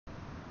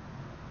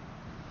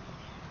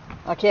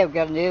Okay, we've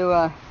got a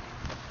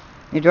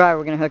new dryer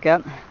we're gonna hook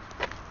up.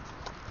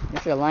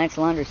 This is Alliance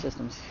Laundry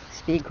Systems,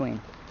 Speedqueen.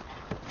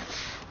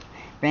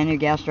 Brand new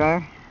gas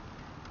dryer.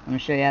 I'm gonna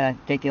show you how to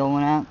take the old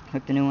one out,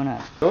 hook the new one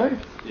up. Really?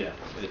 Yeah,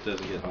 it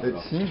doesn't get hot.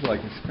 It seems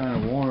like it's kind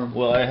of warm.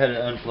 Well, I had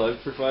it unplugged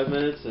for 5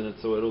 minutes, and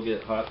so it'll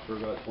get hot for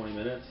about 20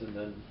 minutes, and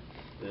then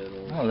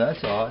it'll Oh,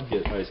 that's odd.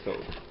 get ice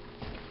cold.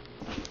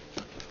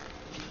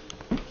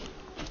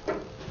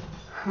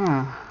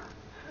 Huh.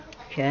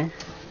 Okay.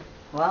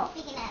 Well.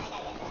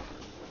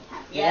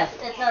 Yes,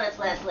 it's on its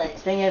last leg.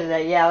 Thing is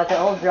that, yeah, with the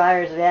old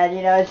dryers we had,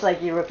 you know, it's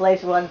like you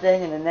replace one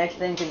thing and the next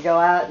thing can go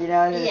out, you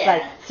know, and it's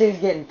like Sue's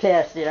getting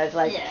pissed, you know, it's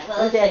like,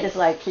 well, okay, I just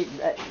like keep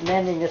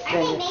mending this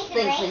thing.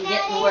 Things been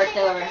getting worked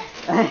over.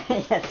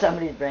 Yeah,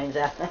 somebody's brains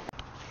out.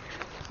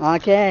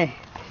 Okay.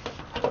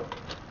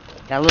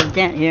 Got a little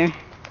dent here.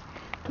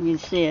 You can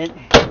see it.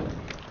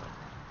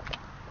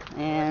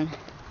 And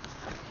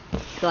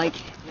it's like,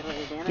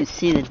 you can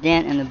see the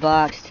dent in the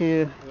box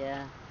too.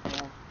 Yeah.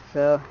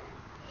 So.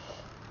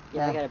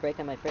 Yeah, I got a break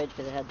on my fridge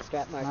because it had the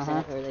strap marks in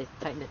it, or they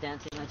tightened it down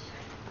too much.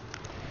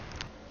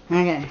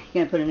 Okay,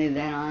 gonna put a new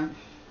vent on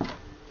it.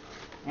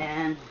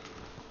 And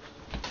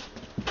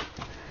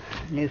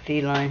new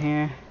feed line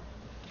here.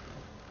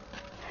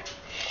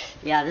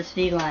 Yeah, this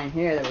feed line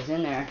here that was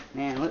in there,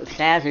 man, looks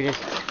hazardous.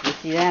 You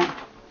see that?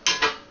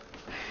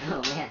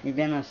 Oh man. You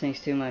bend those things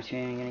too much,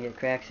 man, you're gonna get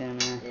cracks in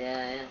there.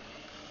 Yeah.